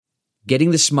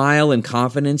Getting the smile and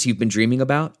confidence you've been dreaming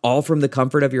about, all from the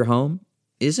comfort of your home,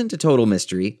 isn't a total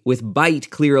mystery with Byte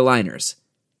clear aligners.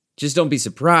 Just don't be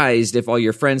surprised if all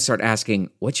your friends start asking,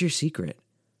 "What's your secret?"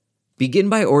 Begin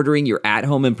by ordering your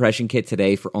at-home impression kit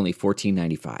today for only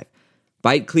 $14.95.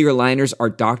 Byte clear aligners are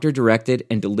doctor-directed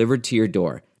and delivered to your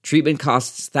door. Treatment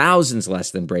costs thousands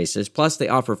less than braces, plus they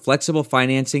offer flexible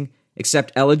financing,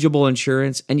 accept eligible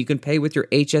insurance, and you can pay with your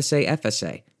HSA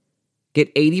FSA. Get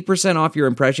 80% off your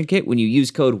impression kit when you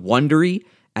use code WONDERY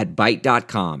at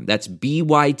Byte.com. That's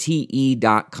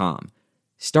BYTE.com.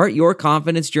 Start your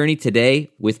confidence journey today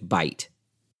with Byte.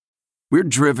 We're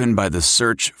driven by the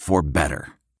search for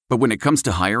better. But when it comes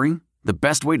to hiring, the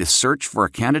best way to search for a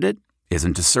candidate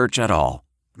isn't to search at all.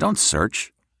 Don't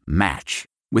search, match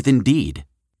with Indeed.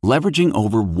 Leveraging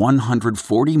over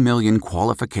 140 million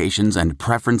qualifications and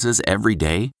preferences every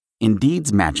day,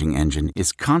 Indeed's matching engine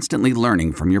is constantly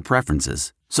learning from your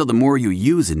preferences. So the more you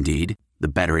use Indeed, the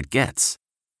better it gets.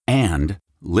 And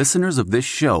listeners of this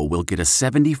show will get a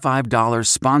 $75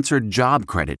 sponsored job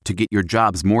credit to get your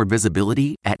jobs more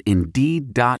visibility at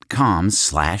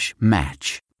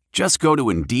Indeed.com/match. Just go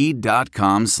to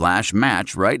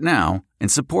Indeed.com/match right now and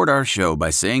support our show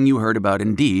by saying you heard about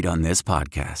Indeed on this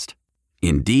podcast.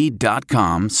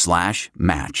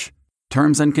 Indeed.com/match.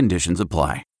 Terms and conditions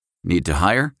apply. Need to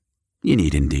hire? You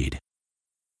need Indeed.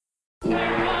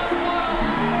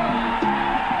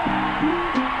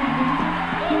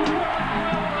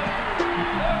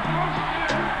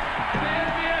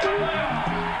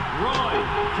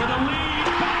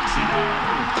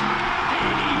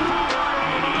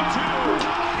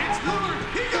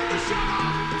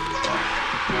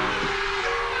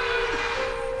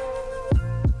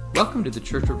 Welcome to the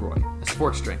Church of Roy, a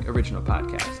Sports Drink original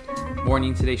podcast.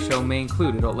 Warning: today's show may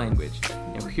include adult language.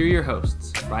 Now here are your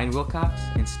hosts, Brian Wilcox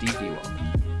and Steve Dewald.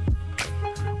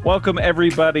 Welcome,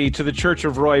 everybody, to the Church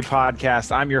of Roy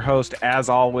podcast. I'm your host, as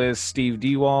always, Steve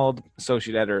Dewald,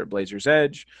 Associate Editor at Blazers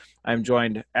Edge. I'm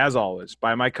joined, as always,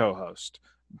 by my co-host,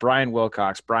 Brian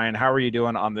Wilcox. Brian, how are you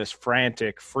doing on this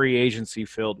frantic, free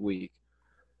agency-filled week?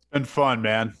 Been fun,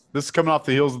 man. This is coming off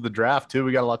the heels of the draft, too.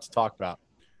 We got a lot to talk about.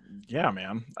 Yeah,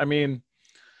 man. I mean,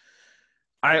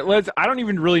 I don't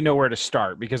even really know where to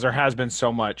start because there has been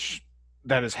so much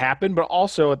that has happened, but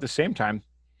also at the same time,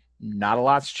 not a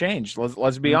lot's changed.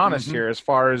 Let's be honest here as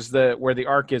far as where the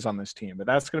arc is on this team. But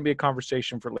that's going to be a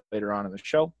conversation for later on in the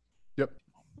show. Yep.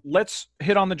 Let's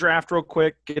hit on the draft real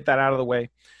quick, get that out of the way.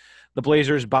 The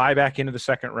Blazers buy back into the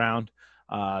second round.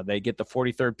 They get the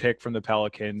 43rd pick from the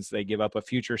Pelicans. They give up a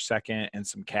future second and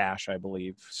some cash, I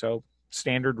believe. So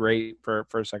standard rate for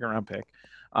a second-round pick.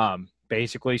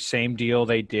 Basically, same deal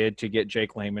they did to get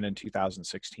Jake Layman in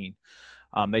 2016.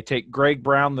 They take Greg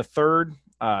Brown III,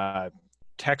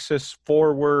 Texas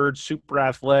forward, super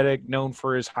athletic, known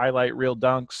for his highlight reel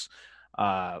dunks.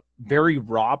 Very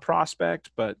raw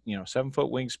prospect, but 7-foot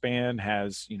wingspan,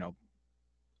 has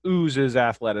oozes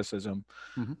athleticism.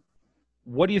 Mm-hmm.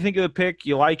 What do you think of the pick?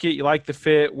 You like it? You like the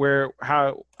fit?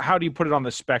 How do you put it on the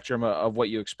spectrum of what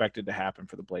you expected to happen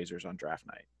for the Blazers on draft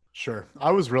night? Sure.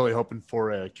 I was really hoping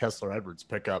for a Kessler Edwards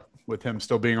pickup with him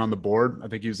still being on the board. I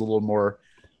think he was a little more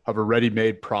of a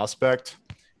ready-made prospect.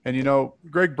 And,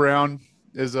 Greg Brown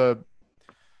is the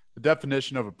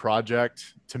definition of a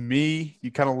project. To me,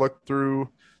 you kind of look through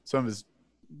some of his,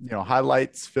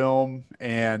 highlights, film,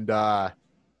 and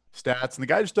stats, and the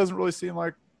guy just doesn't really seem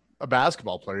like a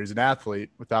basketball player. He's an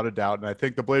athlete without a doubt. And I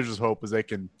think the Blazers' hope is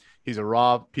he's a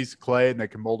raw piece of clay and they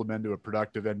can mold him into a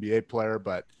productive NBA player.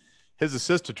 But his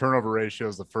assist to turnover ratio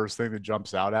is the first thing that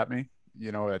jumps out at me.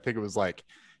 I think it was like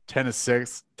 10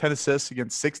 assists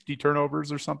against 60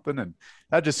 turnovers or something. And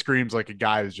that just screams like a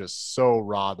guy who's just so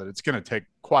raw that it's going to take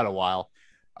quite a while.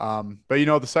 But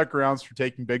the second round's for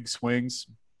taking big swings.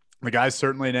 The guy's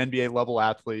certainly an NBA level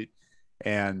athlete,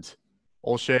 and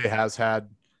Olshey has had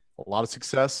a lot of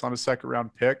success on his second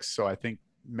round picks. So I think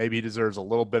maybe he deserves a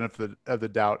little benefit of the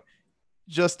doubt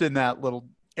just in that little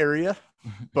area.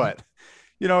 But,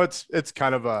 it's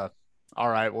kind of all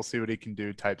right, we'll see what he can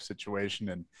do type situation.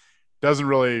 And a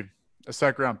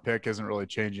second round pick isn't really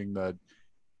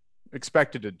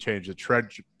expected to change the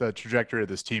trajectory of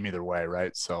this team either way.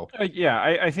 Right. So,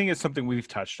 I think it's something we've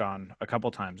touched on a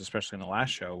couple times, especially in the last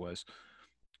show, was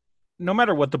no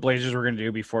matter what the Blazers were going to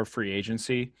do before free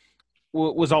agency,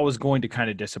 was always going to kind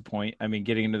of disappoint. I mean,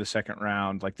 getting into the second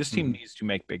round, like, this team needs to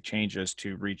make big changes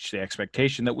to reach the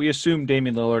expectation that we assume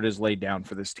Damian Lillard has laid down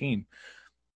for this team.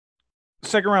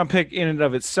 Second round pick in and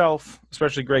of itself,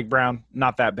 especially Greg Brown,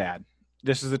 not that bad.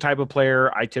 This is the type of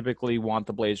player I typically want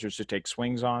the Blazers to take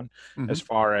swings on. As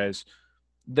far as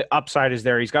the upside is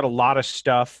there. He's got a lot of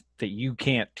stuff that you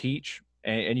can't teach.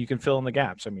 and you can fill in the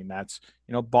gaps. I mean, that's,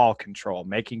 ball control,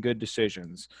 making good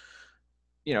decisions.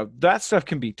 That stuff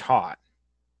can be taught.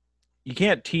 You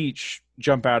can't teach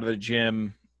jump out of the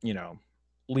gym,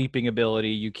 leaping ability.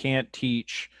 You can't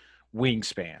teach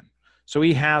wingspan. So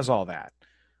he has all that.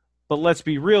 But let's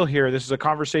be real here. This is a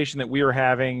conversation that we were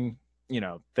having,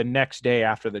 the next day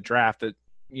after the draft that,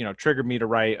 triggered me to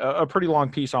write a pretty long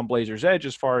piece on Blazers Edge,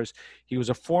 as far as he was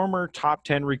a former top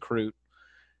 10 recruit,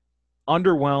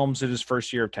 underwhelms in his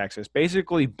first year of Texas,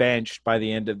 basically benched by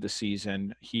the end of the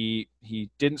season. He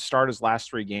didn't start his last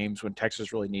 3 games when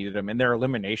Texas really needed him. In their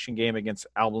elimination game against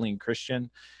Abilene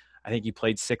Christian, I think he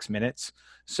played 6 minutes.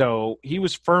 So he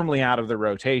was firmly out of the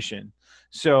rotation.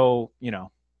 So,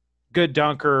 good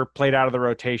dunker, played out of the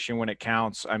rotation when it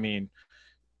counts. I mean,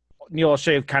 Neil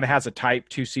O'Shea kind of has a type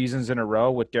 2 seasons in a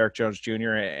row with Derek Jones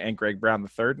Jr. and Greg Brown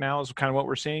III now is kind of what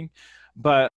we're seeing.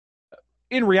 But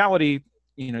in reality,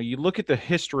 you look at the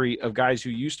history of guys who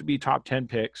used to be top 10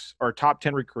 picks or top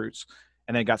 10 recruits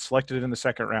and then got selected in the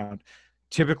second round.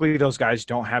 Typically, those guys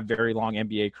don't have very long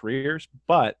NBA careers,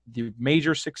 but the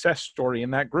major success story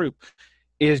in that group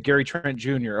is Gary Trent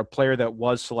Jr., a player that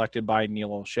was selected by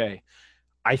Neil O'Shea.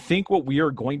 I think what we are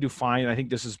going to find, I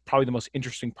think this is probably the most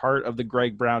interesting part of the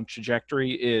Greg Brown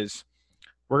trajectory, is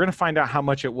we're going to find out how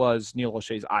much it was Neil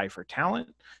O'Shea's eye for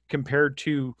talent compared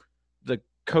to the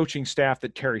coaching staff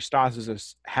that Terry Stotts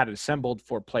has had assembled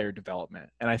for player development.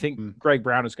 And I think Greg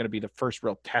Brown is going to be the first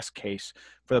real test case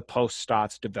for the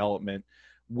post-Stotts development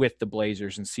with the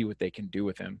Blazers and see what they can do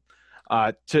with him.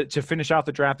 To finish out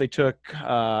the draft,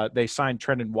 they signed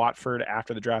Trendon Watford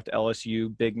after the draft,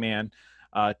 LSU, big man,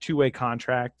 2-way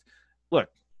contract. Look,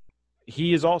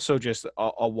 he is also just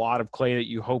a wad of clay that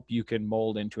you hope you can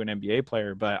mold into an NBA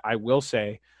player. But I will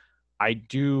say, I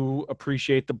do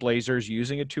appreciate the Blazers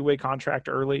using a 2-way contract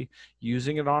early,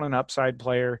 using it on an upside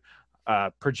player,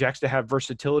 projects to have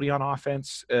versatility on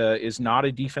offense, is not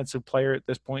a defensive player at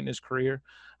this point in his career.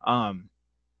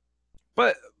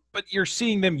 But you're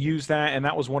seeing them use that, and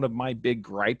that was one of my big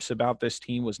gripes about this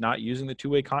team, was not using the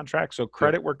 2-way contract. So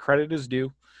credit where credit is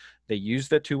due. They used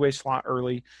the 2-way slot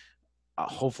early.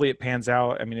 Hopefully it pans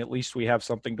out. I mean, at least we have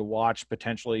something to watch,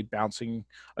 potentially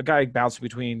a guy bouncing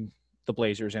between the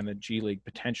Blazers and the G League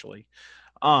potentially.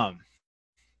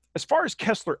 As far as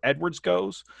Kessler Edwards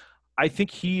goes, I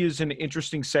think he is an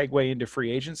interesting segue into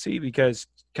free agency because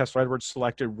Kessler Edwards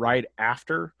selected right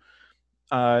after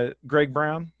Greg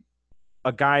Brown,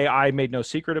 a guy I made no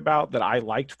secret about that I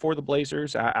liked for the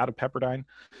Blazers out of Pepperdine.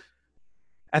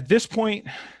 At this point,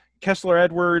 Kessler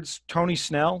Edwards, Tony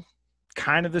Snell,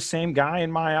 kind of the same guy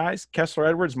in my eyes. Kessler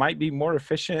Edwards might be more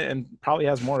efficient and probably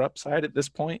has more upside at this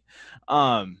point.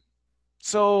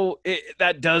 So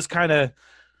that does kind of,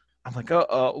 I'm like,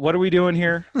 what are we doing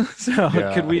here? So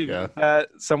could we do that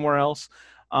somewhere else?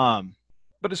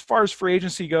 But as far as free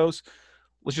agency goes,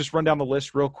 let's just run down the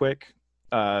list real quick.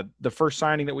 The first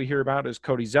signing that we hear about is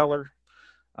Cody Zeller,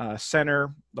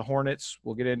 center, the Hornets.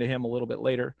 We'll get into him a little bit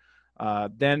later.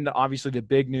 Then obviously the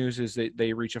big news is that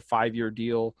they reach a 5-year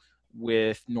deal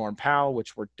with Norm Powell,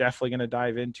 which we're definitely going to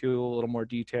dive into a little more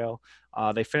detail.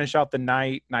 They finish out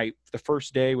the the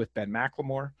first day with Ben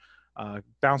McLemore,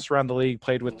 bounced around the league,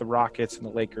 played with the Rockets and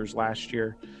the Lakers last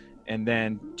year. And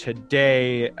then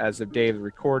today, as of day of the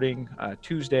recording,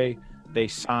 Tuesday, they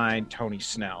signed Tony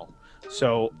Snell.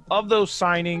 So of those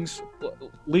signings,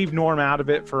 leave Norm out of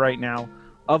it for right now.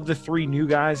 Of the 3 new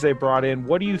guys they brought in,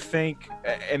 what do you think?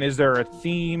 And is there a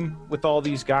theme with all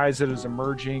these guys that is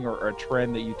emerging or a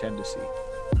trend that you tend to see?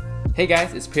 Hey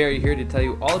guys, it's Perry here to tell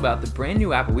you all about the brand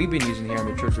new app we've been using here on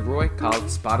the Church of Roy called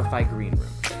Spotify Green Room.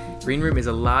 Green Room is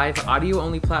a live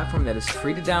audio-only platform that is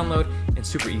free to download and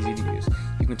super easy to use.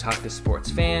 You can talk to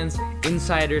sports fans,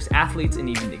 insiders, athletes, and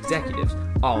even executives,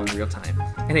 all in real time.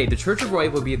 And hey, the Church of Roy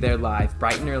will be there live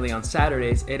bright and early on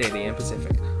Saturdays at 8 a.m.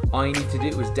 Pacific. All you need to do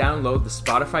is download the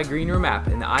Spotify Green Room app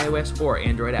in the iOS or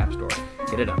Android App Store.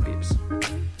 Get it up, peeps.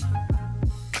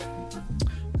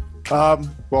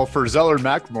 Well, for Zeller and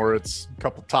McLemore, it's a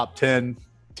couple top 10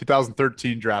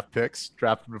 2013 draft picks,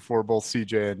 drafted before both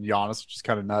CJ and Giannis, which is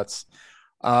kind of nuts.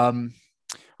 I don't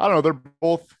know. They're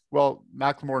both, well,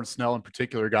 McLemore and Snell in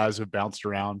particular, guys who have bounced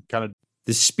around kind of.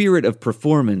 The spirit of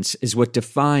performance is what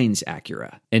defines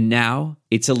Acura, and now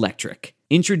it's electric.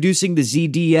 Introducing the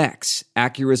ZDX,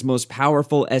 Acura's most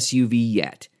powerful SUV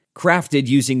yet. Crafted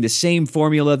using the same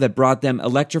formula that brought them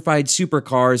electrified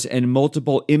supercars and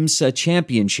multiple IMSA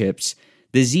championships,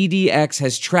 the ZDX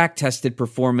has track-tested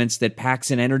performance that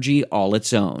packs an energy all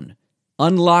its own.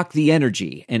 Unlock the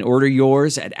energy and order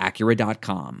yours at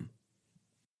Acura.com.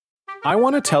 I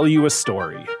want to tell you a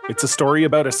story. It's a story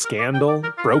about a scandal,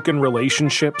 broken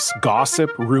relationships, gossip,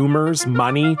 rumors,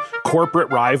 money, corporate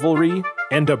rivalry,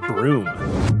 and a broom.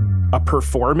 A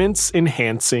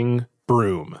performance-enhancing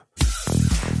broom.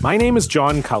 My name is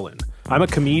John Cullen. I'm a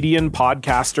comedian,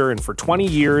 podcaster, and for 20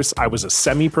 years, I was a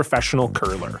semi-professional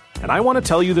curler. And I want to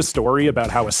tell you the story about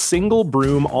how a single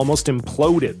broom almost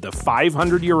imploded the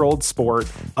 500-year-old sport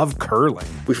of curling.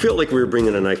 We felt like we were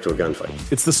bringing a knife to a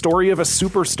gunfight. It's the story of a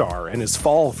superstar and his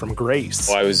fall from grace.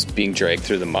 Well, I was being dragged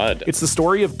through the mud. It's the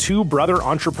story of two brother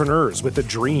entrepreneurs with a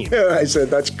dream. I said,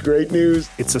 that's great news.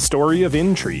 It's a story of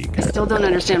intrigue. I still don't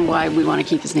understand why we want to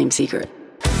keep his name secret.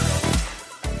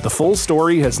 The full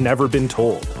story has never been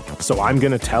told, so I'm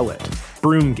going to tell it.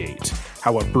 Broomgate,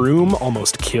 how a broom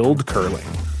almost killed curling.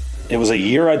 It was a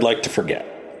year I'd like to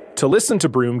forget. To listen to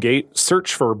Broomgate,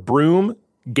 search for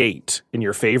Broomgate in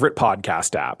your favorite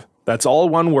podcast app. That's all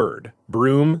one word,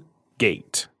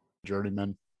 Broomgate.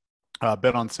 Journeyman,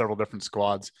 been on several different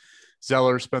squads.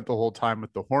 Zeller spent the whole time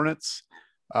with the Hornets.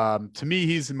 To me,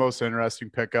 he's the most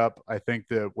interesting pickup. I think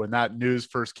that when that news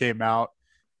first came out,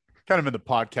 kind of in the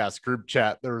podcast group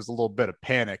chat, there was a little bit of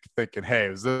panic thinking, hey,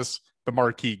 is this the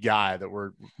marquee guy that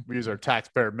we use our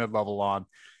taxpayer mid-level on?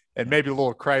 And maybe a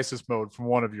little crisis mode from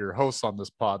one of your hosts on this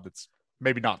pod that's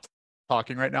maybe not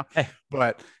talking right now. Hey.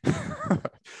 But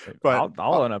I'll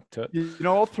own up to it. You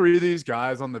know, all three of these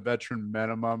guys on the veteran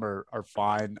minimum are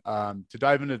fine. To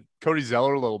dive into Cody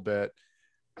Zeller a little bit,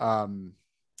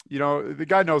 you know, the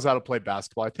guy knows how to play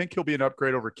basketball. I think he'll be an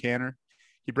upgrade over Canner.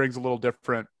 He brings some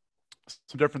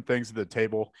different things to the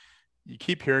table. You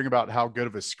keep hearing about how good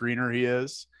of a screener he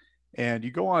is. And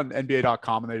you go on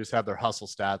NBA.com and they just have their hustle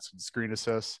stats and screen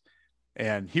assists.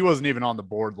 And he wasn't even on the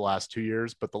board the last 2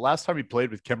 years. But the last time he played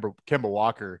with Kemba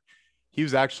Walker, he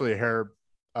was actually a hair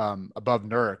above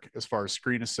Nurk as far as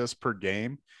screen assists per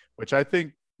game, which I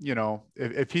think, you know,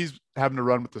 if he's having to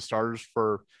run with the starters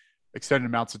for extended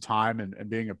amounts of time and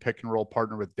being a pick and roll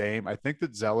partner with Dame, I think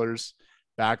that Zeller's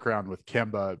background with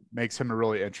Kemba makes him a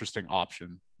really interesting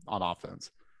option on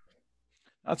offense.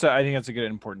 I think that's a good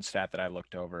important stat that I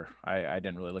looked over. I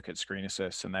didn't really look at screen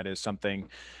assists, and that is something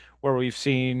where we've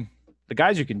seen the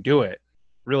guys who can do it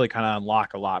really kind of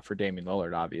unlock a lot for Damian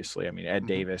Lillard, obviously. I mean, Ed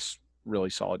Davis,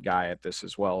 really solid guy at this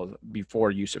as well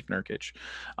before Yusuf Nurkic.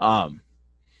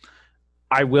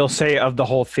 I will say of the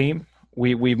whole theme,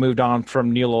 we moved on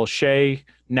from Neil O'Shea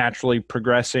naturally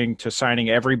progressing to signing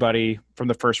everybody from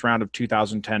the first round of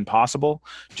 2010 possible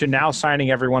to now signing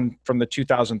everyone from the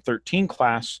 2013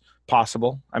 class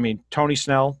possible. I mean, Tony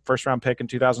Snell, first round pick in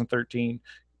 2013,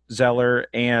 Zeller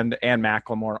and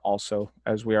Macklemore also,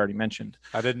 as we already mentioned.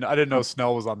 I didn't know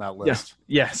Snell was on that list.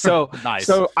 Yeah. So nice.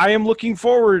 So I am looking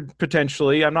forward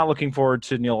potentially. I'm not looking forward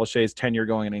to Neil O'Shea's tenure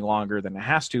going any longer than it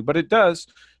has to, but it does.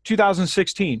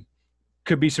 2016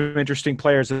 could be some interesting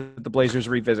players that the Blazers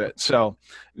revisit. So,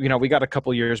 you know, we got a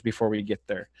couple years before we get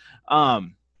there.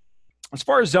 As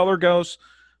far as Zeller goes,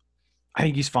 I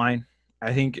think he's fine.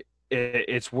 I think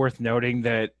it's worth noting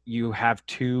that you have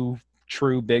two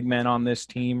true big men on this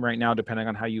team right now, depending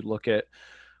on how you look at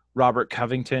Robert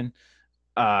Covington.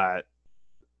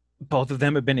 Both of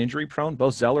them have been injury prone,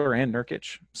 both Zeller and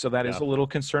Nurkic. So that is a little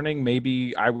concerning.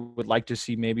 Maybe I would like to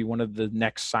see maybe one of the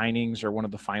next signings or one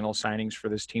of the final signings for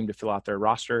this team to fill out their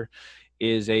roster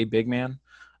is a big man.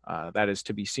 That is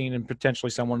to be seen, and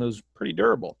potentially someone who's pretty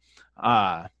durable.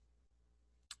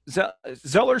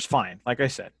 Zeller's fine. Like I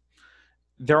said,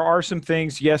 there are some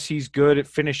things. Yes, he's good at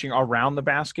finishing around the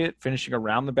basket. Finishing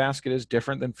around the basket is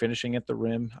different than finishing at the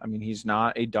rim. I mean, he's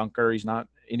not a dunker. He's not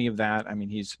any of that. I mean,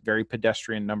 he's very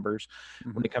pedestrian numbers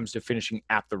when it comes to finishing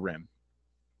at the rim.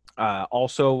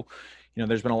 Also, you know,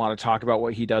 there's been a lot of talk about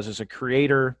what he does as a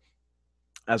creator,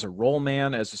 as a role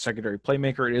man, as a secondary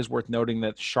playmaker. It is worth noting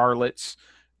that Charlotte's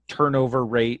turnover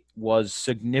rate was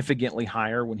significantly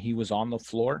higher when he was on the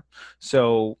floor.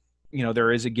 So, you know,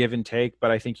 there is a give and take,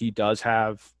 but I think he does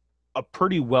have a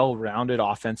pretty well-rounded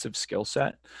offensive skill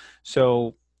set.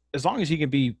 So as long as he can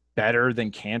be better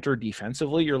than Cantor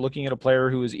defensively, you're looking at a player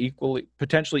who is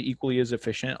potentially equally as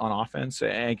efficient on offense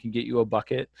and can get you a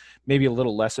bucket, maybe a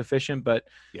little less efficient, but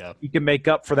he can make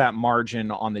up for that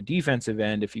margin on the defensive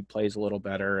end if he plays a little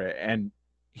better. And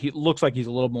he looks like he's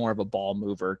a little more of a ball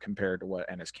mover compared to what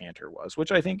Enes Kanter was,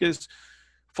 which I think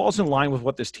falls in line with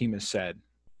what this team has said.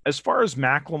 As far as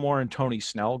Macklemore and Tony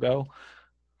Snell go,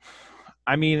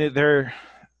 I mean, they're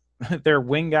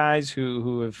wing guys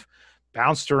who have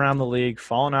bounced around the league,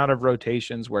 fallen out of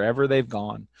rotations wherever they've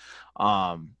gone.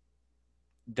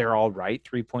 They're all right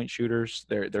three-point shooters.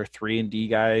 They're 3-and-D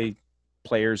guy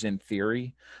players in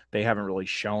theory. They haven't really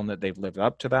shown that they've lived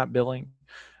up to that billing.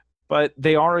 but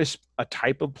they are a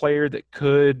type of player that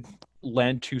could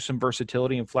lend to some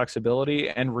versatility and flexibility.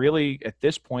 And really, at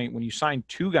this point, when you sign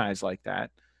two guys like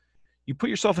that, you put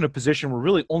yourself in a position where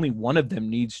really only one of them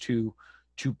needs to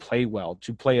play well,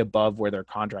 to play above where their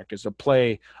contract is, to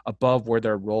play above where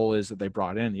their role is that they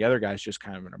brought in. The other guy's just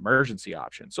kind of an emergency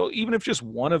option. So even if just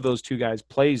one of those two guys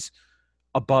plays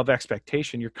above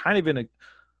expectation, you're kind of in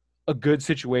a good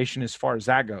situation as far as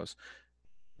that goes.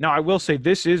 Now, I will say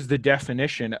this is the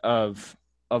definition of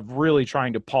really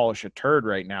trying to polish a turd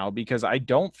right now, because I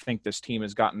don't think this team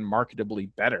has gotten marketably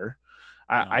better.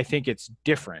 I think it's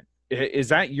different. Is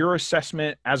that your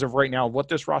assessment as of right now of what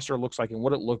this roster looks like and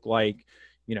what it looked like,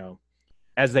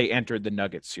 as they entered the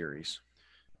Nuggets series?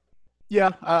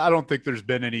 Yeah, I don't think there's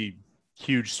been any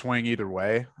huge swing either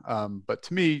way. But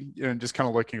to me, just kind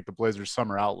of looking at the Blazers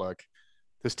summer outlook,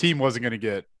 this team wasn't going to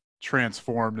get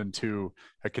transformed into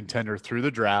a contender through the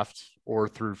draft or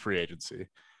through free agency.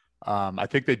 I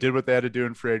think they did what they had to do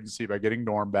in free agency by getting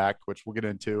Norm back, which we'll get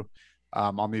into.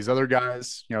 On these other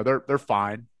guys, they're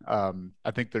fine.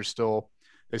 I think they still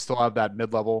have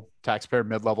that taxpayer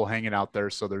mid-level hanging out there.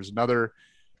 So there's another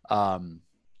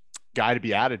guy to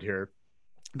be added here.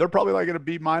 They're probably like at a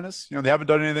B-. They haven't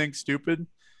done anything stupid.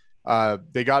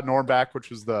 They got Norm back,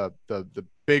 which was the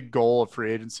big goal of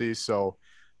free agency. So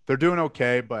they're doing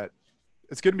okay, but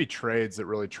it's going to be trades that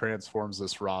really transforms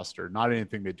this roster, not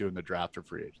anything they do in the draft or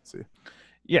free agency.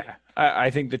 Yeah, I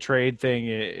think the trade thing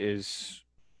is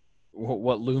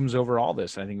what looms over all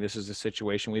this. I think this is a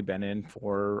situation we've been in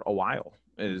for a while.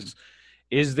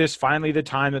 Is this finally the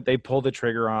time that they pull the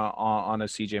trigger on a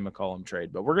CJ McCollum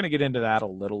trade? But we're going to get into that a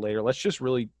little later. Let's just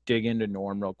really dig into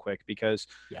Norm real quick, because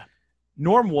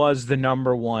Norm was the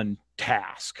number one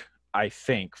task, I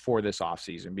think, for this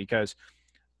offseason, because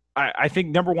I think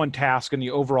number one task and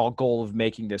the overall goal of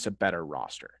making this a better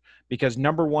roster, because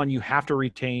number one, you have to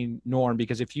retain Norm,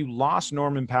 because if you lost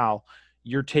Norman Powell,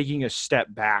 you're taking a step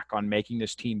back on making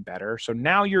this team better. So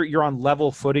now you're on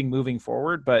level footing moving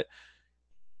forward. But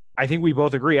I think we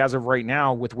both agree, as of right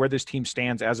now, with where this team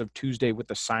stands as of Tuesday, with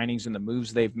the signings and the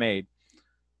moves they've made,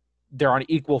 they're on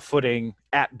equal footing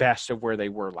at best of where they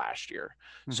were last year.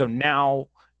 Mm-hmm. So now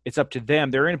it's up to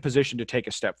them. They're in a position to take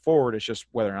a step forward. It's just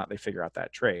whether or not they figure out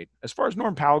that trade. As far as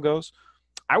Norm Powell goes,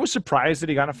 I was surprised that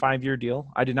he got a 5-year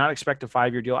deal. I did not expect a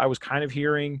 5-year deal. I was kind of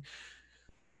hearing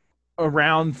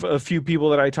around a few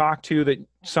people that I talked to that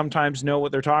sometimes know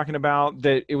what they're talking about,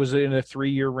 that it was in a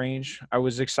 3-year range. I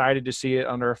was excited to see it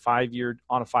under a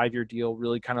 5-year deal.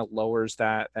 Really kind of lowers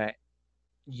that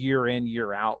year in,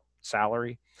 year out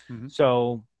salary. Mm-hmm.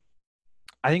 So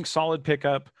I think solid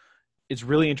pickup. It's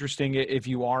really interesting if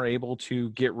you are able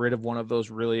to get rid of one of those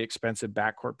really expensive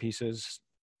backcourt pieces,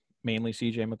 mainly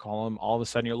CJ McCollum. All of a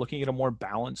sudden, you're looking at a more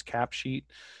balanced cap sheet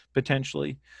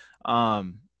potentially.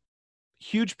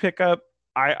 Huge pickup.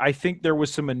 I think there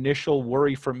was some initial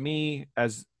worry from me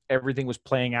as everything was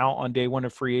playing out on day one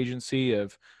of free agency I'm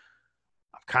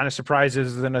kind of surprised this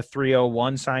isn't a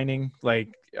 301 signing.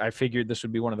 Like, I figured this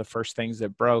would be one of the first things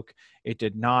that broke. It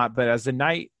did not. But as the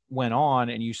night went on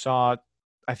and you saw,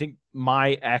 I think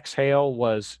my exhale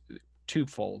was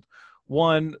twofold.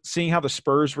 One, seeing how the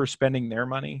Spurs were spending their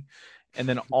money, and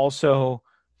then also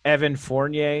Evan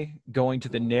Fournier going to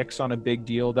the Knicks on a big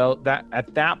deal. That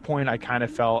at that point, I kind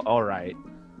of felt, all right,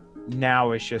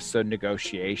 now it's just a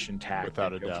negotiation tactic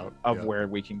without a doubt of where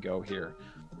we can go here.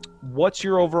 What's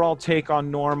your overall take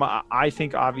on Norm? I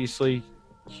think obviously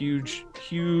huge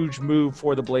move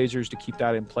for the Blazers to keep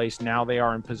that in place. Now they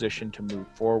are in position to move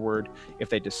forward if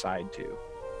they decide to.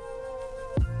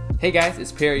 Hey guys,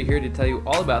 it's Perry here to tell you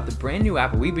all about the brand new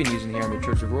app we've been using here on the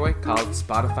Church of Roy called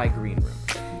Spotify Green Room.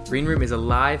 Green Room is a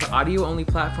live audio-only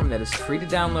platform that is free to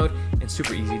download and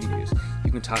super easy to use.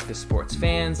 You can talk to sports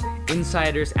fans,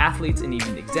 insiders, athletes, and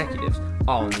even executives,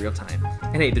 all in real time.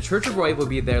 And hey, the Church of Roy will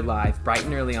be there live bright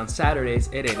and early on Saturdays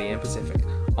at 8 a.m. Pacific.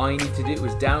 All you need to do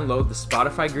is download the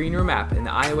Spotify Green Room app in the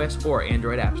iOS or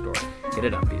Android App Store. Get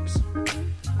it up, peeps.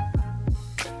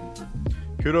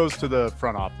 Kudos to the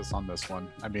front office on this one.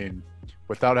 I mean,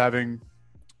 without him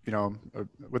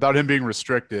being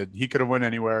restricted, he could have went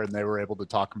anywhere, and they were able to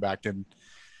talk him back in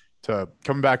to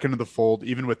coming back into the fold,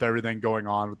 even with everything going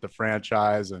on with the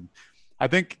franchise. And I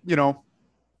think,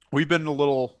 we've been a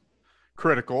little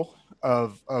critical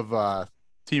of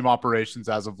team operations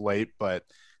as of late, but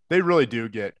they really do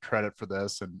get credit for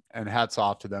this, and hats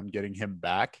off to them getting him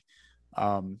back.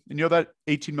 And that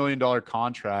 $18 million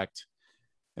contract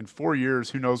in 4 years,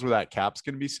 who knows where that cap's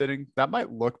going to be sitting? That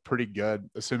might look pretty good,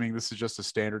 assuming this is just a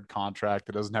standard contract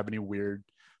that doesn't have any weird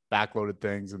backloaded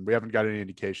things. And we haven't got any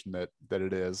indication that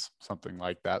it is something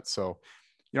like that. So,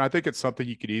 I think it's something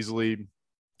you could easily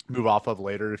move off of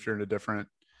later if you're in a different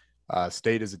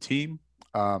state as a team.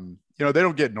 They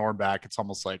don't get Norm back. It's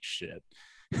almost like shit.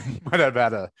 You might have had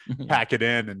to pack it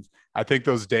in. And I think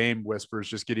those Dame whispers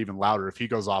just get even louder if he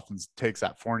goes off and takes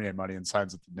that Fournier money and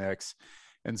signs with the Knicks.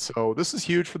 And so this is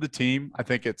huge for the team. I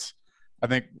think it's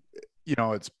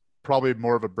probably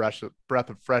more of a breath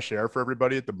of fresh air for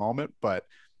everybody at the moment, but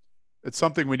it's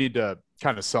something we need to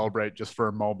kind of celebrate just for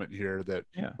a moment here that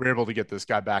we're able to get this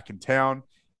guy back in town.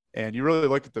 And you really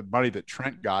look at the money that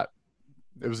Trent got.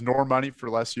 It was Norm money for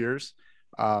less years.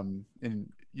 And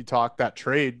you talk that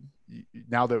trade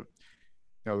now that,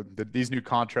 these new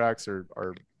contracts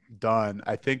are done.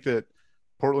 I think that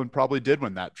Portland probably did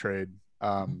win that trade.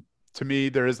 To me,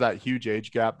 there is that huge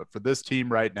age gap, but for this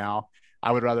team right now,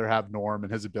 I would rather have Norm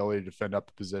and his ability to defend up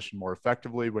the position more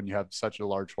effectively when you have such a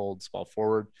large hold small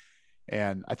forward.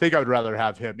 And I think I would rather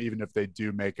have him, even if they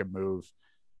do make a move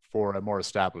for a more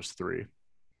established three.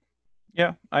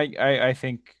 Yeah, I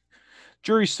think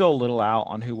jury's still a little out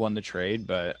on who won the trade,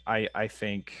 but I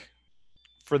think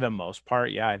for the most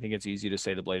part, I think it's easy to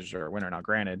say the Blazers are a winner. Now,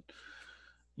 granted,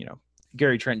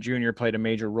 Gary Trent Jr. played a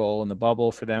major role in the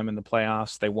bubble for them in the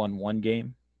playoffs. They won one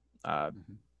game.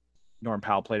 Norm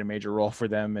Powell played a major role for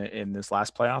them in this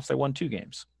last playoffs. They won 2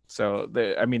 games. So,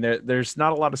 there's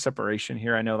not a lot of separation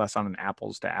here. I know that's not an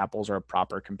apples to apples or a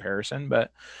proper comparison,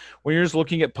 but when you're just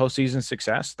looking at postseason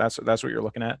success, that's what you're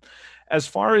looking at. As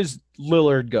far as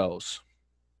Lillard goes,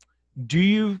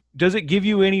 does it give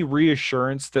you any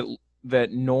reassurance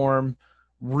that Norm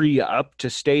re-up to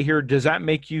stay here? Does that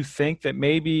make you think that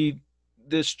maybe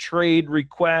this trade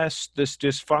request, this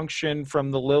dysfunction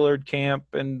from the Lillard camp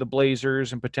and the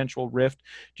Blazers and potential rift,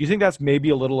 do you think that's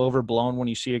maybe a little overblown when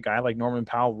you see a guy like Norman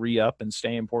Powell re-up and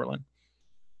stay in Portland?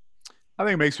 I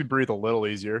think it makes me breathe a little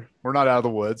easier. We're not out of the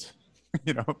woods.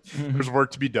 There's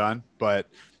work to be done, but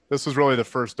this was really the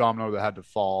first domino that had to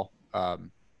fall to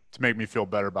make me feel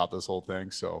better about this whole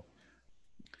thing. So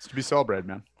it's to be celebrated,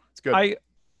 man. It's good. I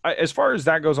as far as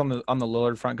that goes on the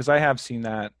Lillard front, because I have seen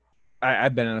that.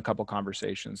 I've been in a couple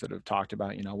conversations that have talked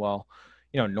about,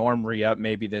 Norm re-up,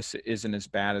 maybe this isn't as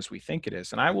bad as we think it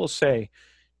is. And I will say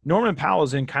Norman Powell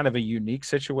is in kind of a unique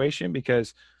situation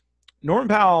because Norman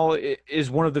Powell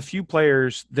is one of the few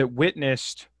players that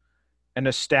witnessed an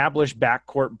established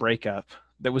backcourt breakup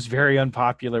that was very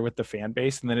unpopular with the fan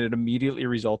base, and then it immediately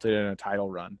resulted in a title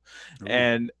run. Ooh.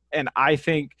 And I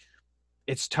think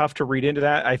it's tough to read into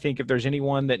that. I think if there's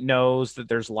anyone that knows that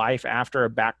there's life after a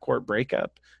backcourt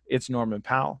breakup, it's Norman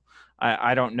Powell.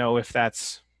 I don't know if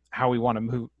that's how we want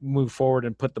to move forward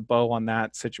and put the bow on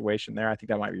that situation there. I think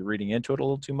that might be reading into it a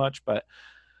little too much, but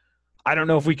I don't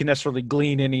know if we can necessarily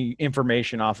glean any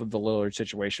information off of the Lillard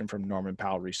situation from Norman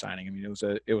Powell re-signing.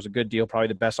 It was a good deal, probably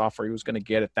the best offer he was going to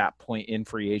get at that point in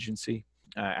free agency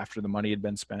after the money had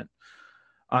been spent.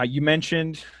 You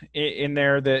mentioned in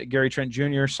there that Gary Trent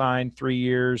Jr. signed 3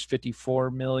 years,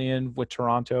 $54 million with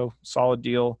Toronto. Solid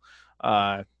deal.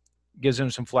 Gives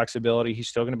him some flexibility. He's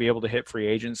still going to be able to hit free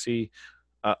agency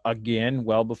again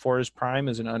well before his prime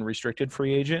as an unrestricted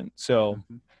free agent. So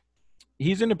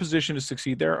he's in a position to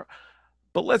succeed there.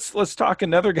 But let's talk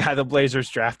another guy the Blazers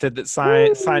drafted that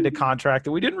signed a contract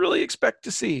that we didn't really expect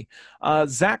to see.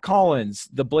 Zach Collins.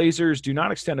 The Blazers do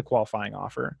not extend a qualifying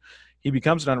offer. He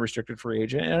becomes an unrestricted free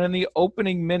agent, and in the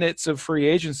opening minutes of free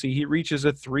agency, he reaches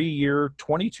a 3-year,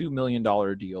 $22 million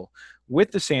deal with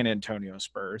the San Antonio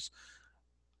Spurs.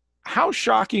 How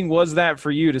shocking was that for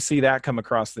you to see that come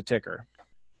across the ticker?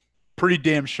 Pretty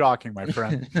damn shocking, my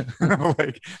friend.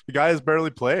 Like, the guy has barely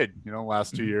played,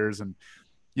 last 2 years, and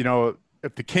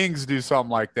if the Kings do something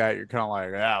like that, you're kind of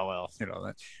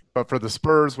like, But for the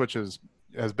Spurs, which has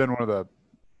been one of the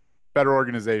better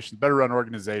run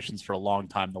organizations for a long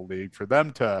time in the league, for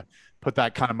them to put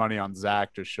that kind of money on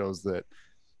Zach just shows that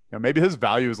maybe his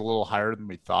value is a little higher than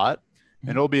we thought.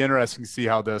 And it'll be interesting to see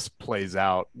how this plays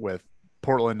out with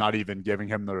Portland not even giving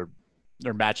him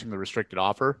they're matching the restricted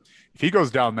offer. If he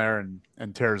goes down there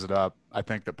and tears it up, I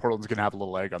think that Portland's going to have a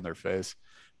little egg on their face.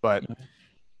 But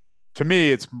to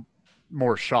me, it's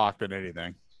more shock than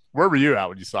anything. Where were you at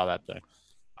when you saw that thing?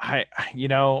 I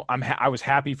was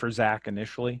happy for Zach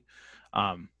initially.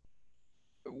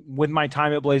 With my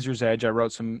time at Blazers Edge, I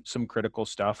wrote some critical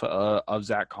stuff of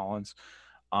Zach Collins.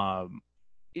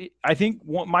 I think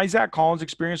my Zach Collins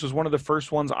experience was one of the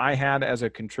first ones I had as a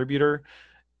contributor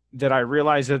that I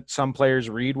realized that some players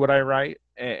read what I write,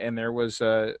 and there was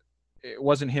it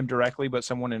wasn't him directly, but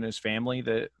someone in his family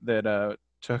that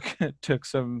took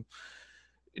some,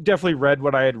 definitely read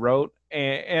what I had wrote,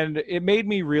 and it made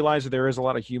me realize that there is a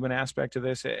lot of human aspect to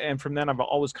this. And from then, I've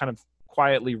always kind of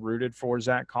quietly rooted for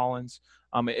Zach Collins.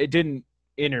 It didn't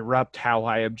interrupt how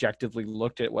I objectively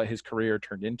looked at what his career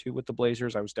turned into with the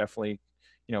Blazers. I was definitely,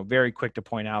 very quick to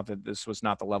point out that this was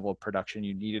not the level of production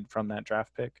you needed from that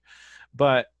draft pick.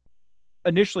 But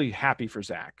initially happy for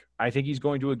Zach. I think he's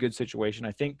going to a good situation.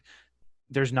 I think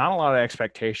there's not a lot of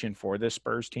expectation for this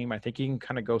Spurs team. I think he can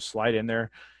kind of go slide in there,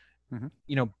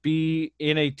 be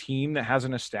in a team that has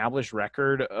an established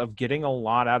record of getting a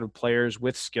lot out of players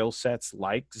with skill sets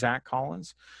like Zach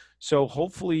Collins. So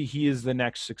hopefully he is the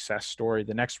next success story,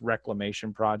 the next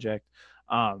reclamation project.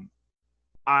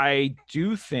 I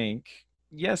do think,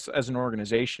 yes, as an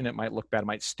organization, it might look bad. It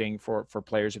might sting for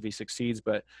players if he succeeds,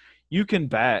 but you can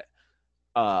bet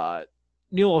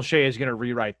Neil O'Shea is going to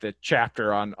rewrite the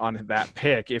chapter on that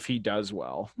pick if he does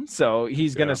well. So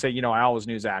he's going to say, I always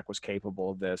knew Zach was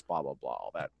capable of this, blah, blah, blah,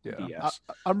 all that BS.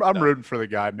 I'm rooting for the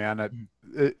guy, man.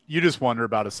 You just wonder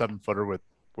about a 7-footer with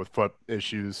foot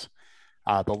issues.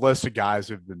 The list of guys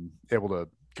who've been able to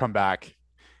come back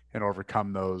and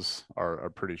overcome those are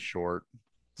pretty short.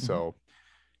 So,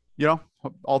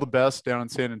 all the best down in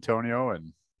San Antonio,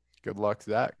 and good luck,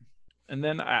 Zach. And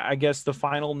then I guess the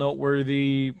final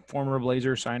noteworthy former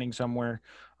Blazer signing somewhere,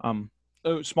 a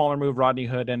smaller move, Rodney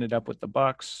Hood ended up with the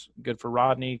Bucks. Good for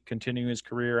Rodney, continuing his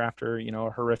career after, a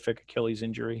horrific Achilles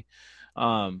injury.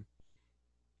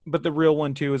 But the real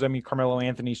one too is, Carmelo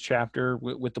Anthony's chapter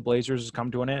with the Blazers has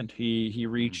come to an end. He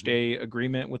reached a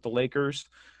agreement with the Lakers.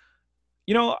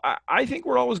 I think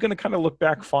we're always going to kind of look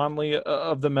back fondly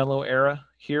of the Melo era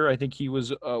here. I think he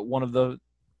was one of the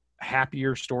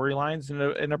happier storylines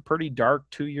in a pretty dark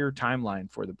 2-year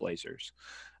timeline for the Blazers.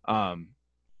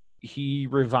 He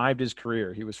revived his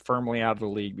career. He was firmly out of the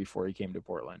league before he came to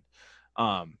Portland.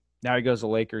 Now he goes to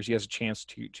the Lakers. He has a chance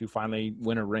to finally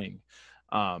win a ring.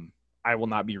 I will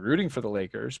not be rooting for the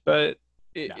Lakers, but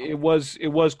it was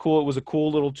cool. It was a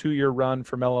cool little 2-year run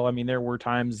for Melo. There were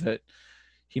times that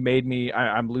he made me,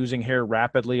 I'm losing hair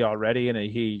rapidly already, and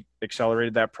he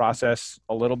accelerated that process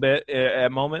a little bit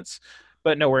at moments,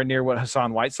 but nowhere near what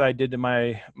Hassan Whiteside did to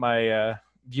my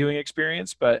viewing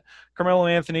experience. But Carmelo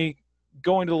Anthony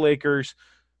going to the Lakers,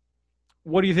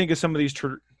 what do you think of some of these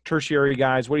tertiary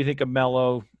guys? What do you think of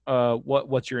Melo?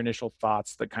 What's your initial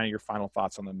thoughts, kind of your final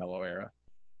thoughts on the Melo era?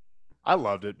 I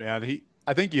loved it, man.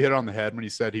 I think you hit it on the head when he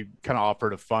said he kind of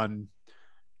offered a fun,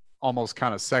 almost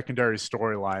kind of secondary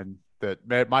storyline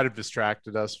that might have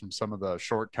distracted us from some of the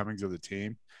shortcomings of the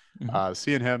team.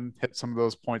 Seeing him hit some of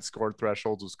those points scored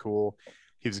thresholds was cool.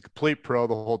 He was a complete pro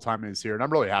the whole time he was here, and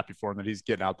I'm really happy for him that he's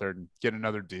getting out there and getting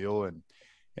another deal,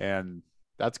 and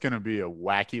that's going to be a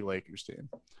wacky Lakers team.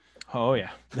 Oh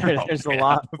yeah, there's a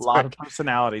lot of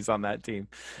personalities on that team.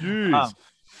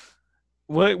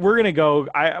 We're going to go.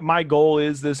 My goal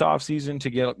is this offseason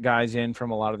to get guys in from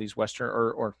a lot of these Western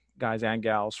or guys and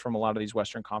gals from a lot of these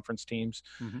Western Conference teams,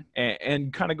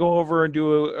 and kind of go over and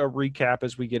do a recap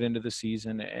as we get into the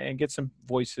season and get some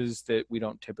voices that we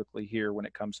don't typically hear when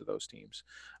it comes to those teams.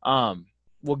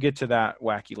 We'll get to that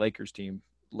wacky Lakers team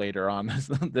later on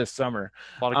this summer.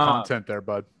 A lot of content there,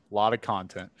 bud. A lot of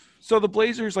content. So the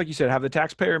Blazers, like you said, have the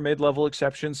taxpayer mid-level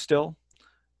exception still.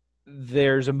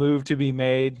 There's a move to be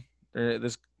made.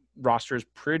 This roster is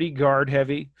pretty guard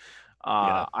heavy.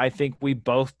 I think we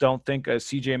both don't think a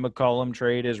CJ McCollum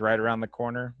trade is right around the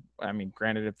corner.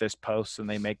 Granted, if this posts and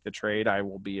they make the trade, I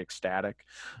will be ecstatic.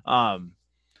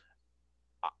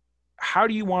 How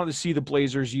do you want to see the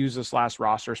Blazers use this last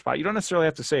roster spot? You don't necessarily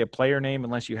have to say a player name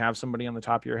unless you have somebody on the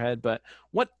top of your head, but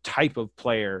what type of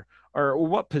player or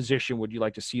what position would you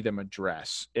like to see them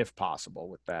address, if possible,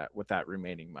 with that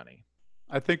remaining money?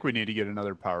 I think we need to get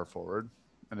another power forward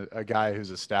and a guy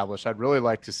who's established. I'd really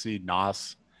like to see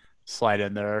Nas slide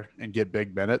in there and get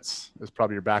big minutes. It's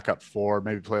probably your backup 4,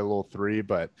 maybe play a little 3,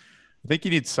 but I think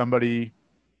you need somebody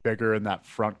bigger in that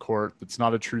front court that's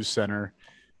not a true center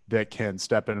that can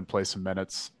step in and play some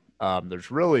minutes. There's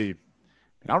really,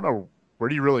 I don't know, where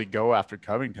do you really go after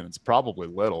Covington? It's probably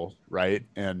Little, right?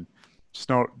 And just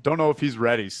don't know if he's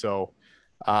ready. So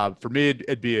for me,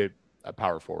 it'd be a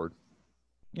power forward.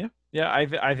 Yeah,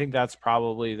 I think that's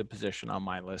probably the position on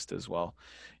my list as well.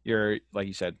 You're, like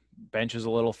you said, bench is a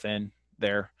little thin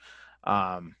there.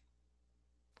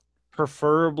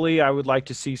 Preferably, I would like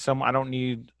to see I don't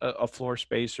need a floor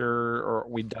spacer, or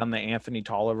we've done the Anthony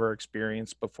Tolliver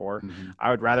experience before. I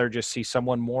would rather just see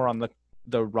someone more on the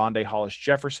Rondae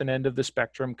Hollis-Jefferson end of the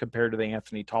spectrum compared to the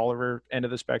Anthony Tolliver end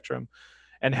of the spectrum.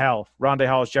 And hell, Rondae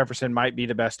Hollis-Jefferson might be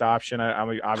the best option.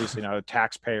 I'm obviously not a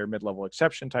taxpayer mid-level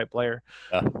exception type player,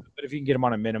 but if you can get him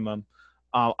on a minimum.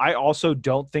 I also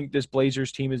don't think this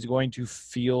Blazers team is going to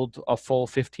field a full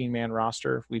 15-man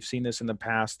roster. We've seen this in the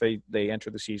past. They enter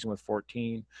the season with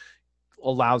 14.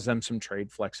 allows them some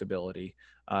trade flexibility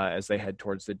as they head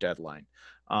towards the deadline.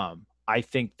 I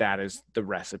think that is the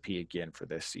recipe again for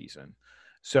this season.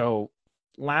 So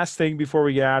last thing before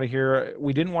we get out of here,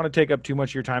 we didn't want to take up too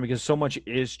much of your time because so much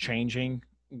is changing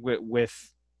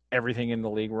with everything in the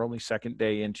league. We're only second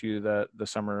day into the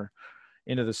summer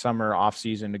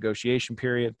off-season negotiation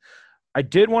period. I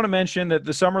did want to mention that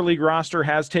the Summer League roster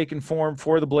has taken form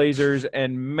for the Blazers,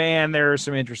 and man, there are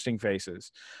some interesting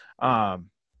faces. Guys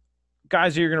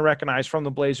that you're going to recognize from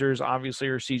the Blazers, obviously,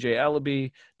 are C.J.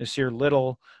 Ellaby, Nasir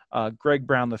Little, Greg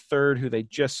Brown III, who they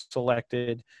just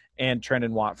selected, and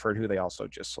Trendon Watford, who they also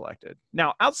just selected.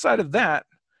 Now, outside of that,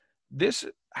 this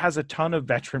has a ton of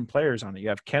veteran players on it. You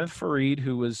have Kenneth Faried,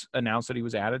 who was announced that he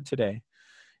was added today.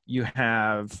 You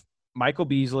have Michael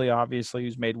Beasley, obviously,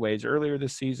 who's made waves earlier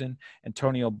this season.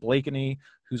 Antonio Blakeney,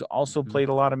 who's also played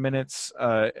a lot of minutes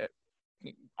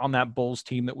on that Bulls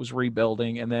team that was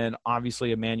rebuilding. And then,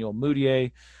 obviously, Emmanuel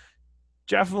Mudiay.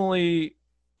 Definitely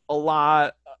a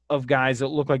lot of guys that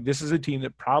look like this is a team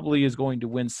that probably is going to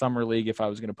win Summer League if I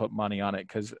was going to put money on it.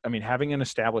 Because, I mean, having an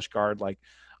established guard like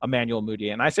Emmanuel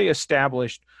Mudiay, and I say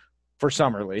established for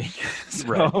Summer League.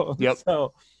 Right. Yep.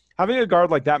 So having a guard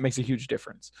like that makes a huge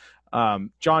difference.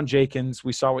 John Jenkins,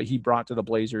 we saw what he brought to the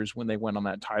Blazers when they went on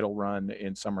that title run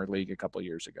in Summer League a couple of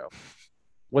years ago.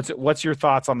 What's your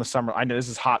thoughts on the summer? I know this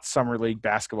is hot Summer League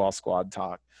basketball squad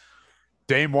talk.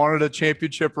 Dame wanted a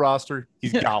championship roster.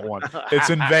 He's got one. It's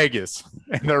in Vegas,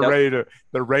 and they're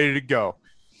ready to go.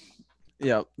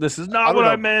 Yeah, this is not what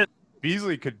I meant.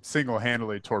 Beasley could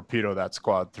single-handedly torpedo that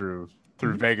squad through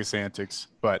Vegas antics,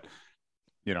 but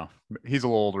he's a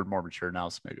little older, more mature now,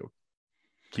 so maybe we'll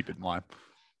keep it in line.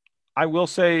 I will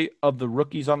say, of the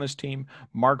rookies on this team,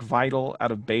 Mark Vital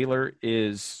out of Baylor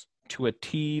is to a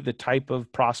T the type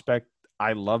of prospect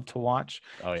I love to watch.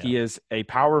 Oh, yeah. He is a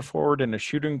power forward in a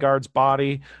shooting guard's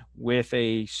body with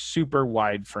a super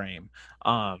wide frame.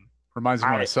 Reminds me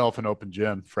of myself in open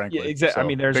gym, frankly. Yeah, exactly. So, I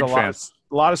mean, there's a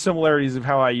lot of similarities of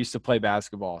how I used to play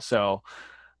basketball. So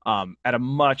at a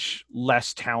much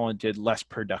less talented, less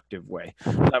productive way.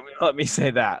 Let me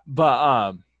say that.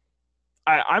 But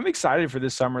I'm excited for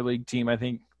this Summer League team. I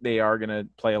think they are going to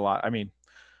play a lot. I mean,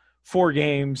 4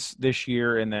 games this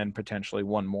year and then potentially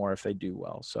 1 more if they do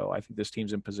well. So I think this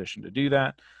team's in position to do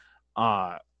that.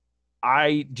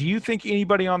 Do you think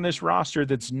anybody on this roster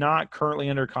that's not currently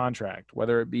under contract,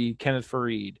 whether it be Kenneth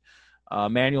Faried,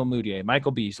 Emmanuel Mudiay,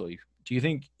 Michael Beasley, do you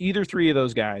think either 3 of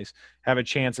those guys have a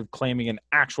chance of claiming an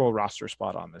actual roster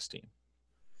spot on this team?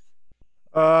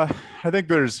 I think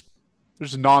there's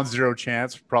a non-zero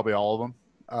chance for probably all of them.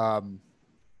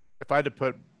 If I had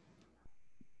to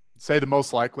say the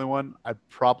most likely one, I'd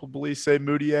probably say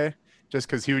Mudiay, just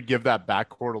because he would give that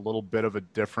backcourt a little bit of a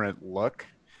different look.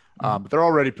 But they're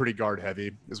already pretty guard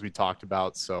heavy, as we talked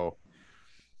about. So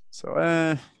it's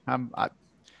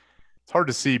hard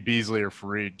to see Beasley or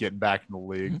Faried getting back in the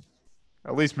league.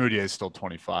 At least Mudiay is still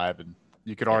 25, and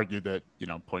you could argue that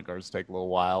point guards take a little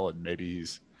while, and maybe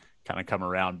he's kind of come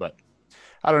around. But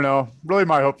I don't know. Really,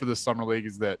 my hope for this Summer League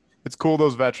is that it's cool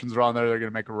those veterans are on there. They're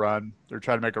going to make a run. They're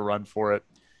trying to make a run for it.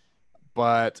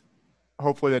 But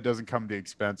hopefully that doesn't come at the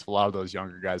expense of a lot of those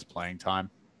younger guys playing time.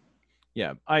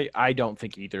 Yeah, I don't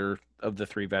think either of the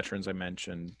 3 veterans I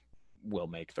mentioned will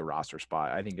make the roster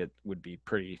spot. I think it would be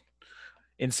pretty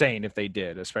insane if they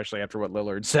did, especially after what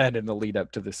Lillard said in the lead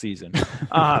up to the season.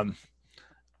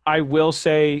 I will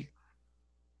say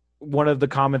one of the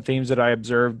common themes that I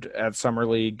observed at Summer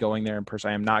League going there in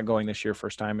person, I am not going this year,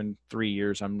 first time in 3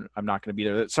 years. I'm not going to be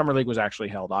there. Summer League was actually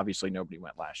held. Obviously, nobody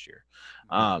went last year.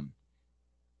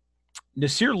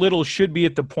 Nasir Little should be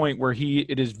at the point where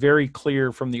it is very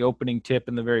clear from the opening tip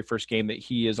in the very first game that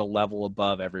he is a level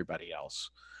above everybody else.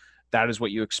 That is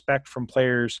what you expect from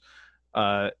players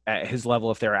at his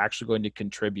level if they're actually going to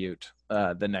contribute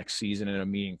the next season in a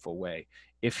meaningful way.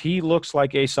 If he looks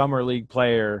like a Summer League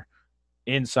player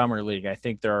in Summer League, I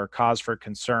think there are cause for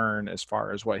concern as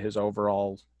far as what his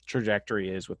overall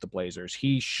trajectory is with the Blazers.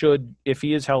 He should, if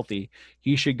he is healthy,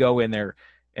 he should go in there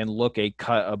and look a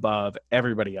cut above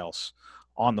everybody else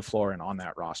on the floor and on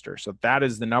that roster. So that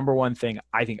is the number one thing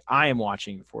I think I am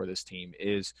watching for this team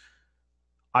is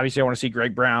obviously I want to see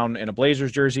Greg Brown in a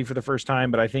Blazers jersey for the first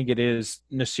time, but I think it is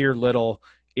Nasir Little.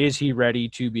 Is he ready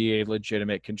to be a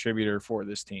legitimate contributor for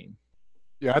this team?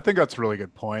 Yeah, I think that's a really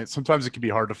good point. Sometimes it can be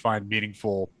hard to find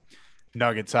meaningful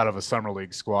nuggets out of a Summer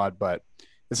League squad, but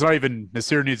it's not even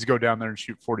Nasir needs to go down there and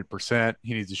shoot 40%.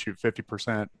 He needs to shoot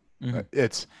 50%.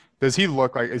 Does he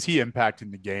look like, is he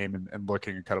impacting the game and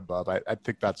looking a cut above? I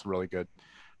think that's a really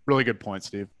good point,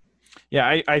 Steve.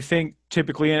 Yeah, I think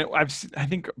typically, and I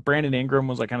think Brandon Ingram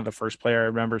was like kind of the first player I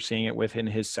remember seeing it with in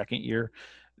his second year.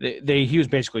 He was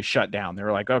basically shut down. They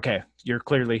were like, okay, you're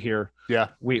clearly here. Yeah.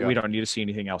 We don't need to see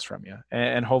anything else from you.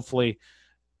 And hopefully,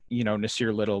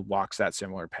 Nasir Little walks that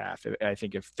similar path, I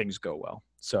think, if things go well.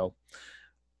 So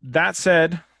that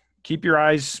said, keep your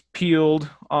eyes peeled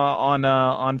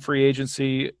on free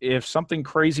agency. If something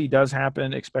crazy does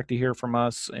happen, expect to hear from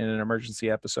us in an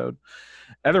emergency episode.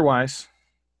 Otherwise,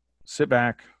 sit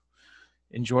back,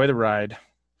 enjoy the ride.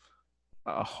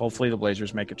 Hopefully the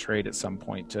Blazers make a trade at some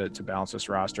point to balance this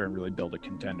roster and really build a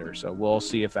contender. So we'll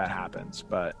see if that happens.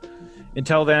 But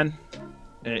until then,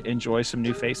 enjoy some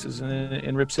new faces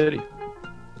in Rip City.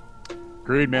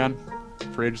 Agreed, man.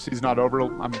 Free agency's not over.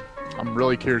 I'm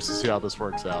really curious to see how this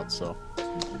works out. So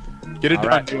get it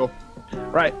done, Neil.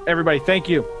 Right, everybody. Thank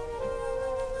you.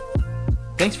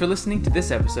 Thanks for listening to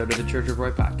this episode of the Church of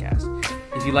Roy podcast.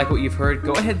 If you like what you've heard,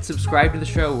 go ahead and subscribe to the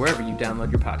show wherever you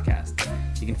download your podcast.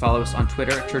 You can follow us on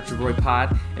Twitter at Church of Roy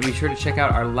Pod, and be sure to check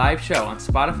out our live show on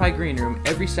Spotify Green Room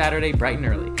every Saturday bright and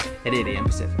early at 8 a.m.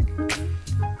 Pacific.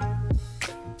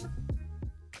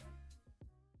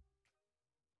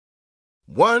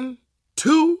 1,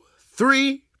 2,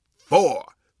 3, 4.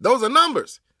 Those are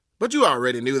numbers, but you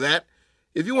already knew that.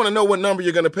 If you want to know what number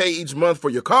you're going to pay each month for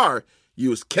your car,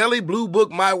 use Kelley Blue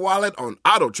Book My Wallet on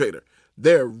AutoTrader.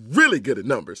 They're really good at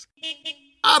numbers.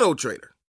 AutoTrader.